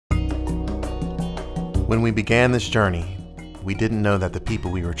When we began this journey, we didn't know that the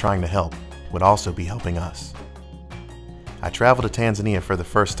people we were trying to help would also be helping us. I traveled to Tanzania for the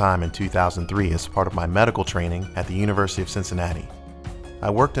first time in 2003 as part of my medical training at the University of Cincinnati. I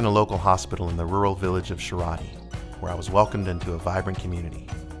worked in a local hospital in the rural village of Rorya, where I was welcomed into a vibrant community.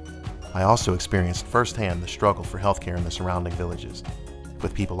 I also experienced firsthand the struggle for healthcare in the surrounding villages,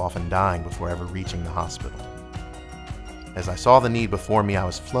 with people often dying before ever reaching the hospital. As I saw the need before me, I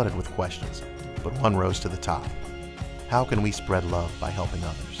was flooded with questions, but one rose to the top. How can we spread love by helping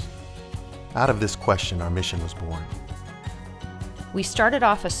others? Out of this question, our mission was born. We started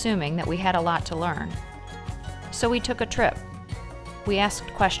off assuming that we had a lot to learn. So we took a trip. We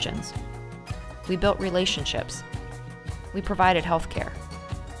asked questions. We built relationships. We provided health care.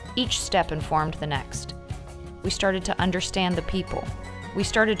 Each step informed the next. We started to understand the people. We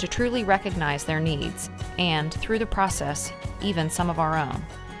started to truly recognize their needs, and through the process, even some of our own.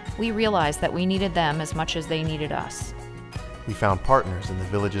 We realized that we needed them as much as they needed us. We found partners in the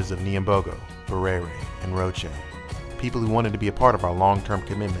villages of Niambogo, Rorya, and Rorya, people who wanted to be a part of our long-term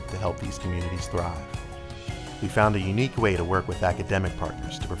commitment to help these communities thrive. We found a unique way to work with academic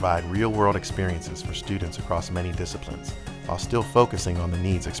partners to provide real-world experiences for students across many disciplines, while still focusing on the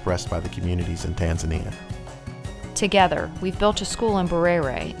needs expressed by the communities in Tanzania. Together, we've built a school in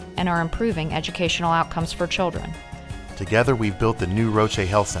Rorya and are improving educational outcomes for children. Together, we've built the new Rorya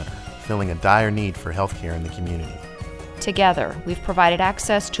Health Center, filling a dire need for healthcare in the community. Together, we've provided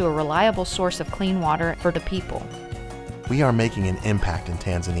access to a reliable source of clean water for the people. We are making an impact in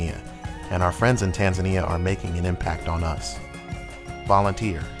Tanzania, and our friends in Tanzania are making an impact on us.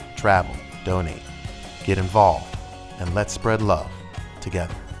 Volunteer, travel, donate, get involved, and let's spread love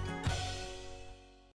together.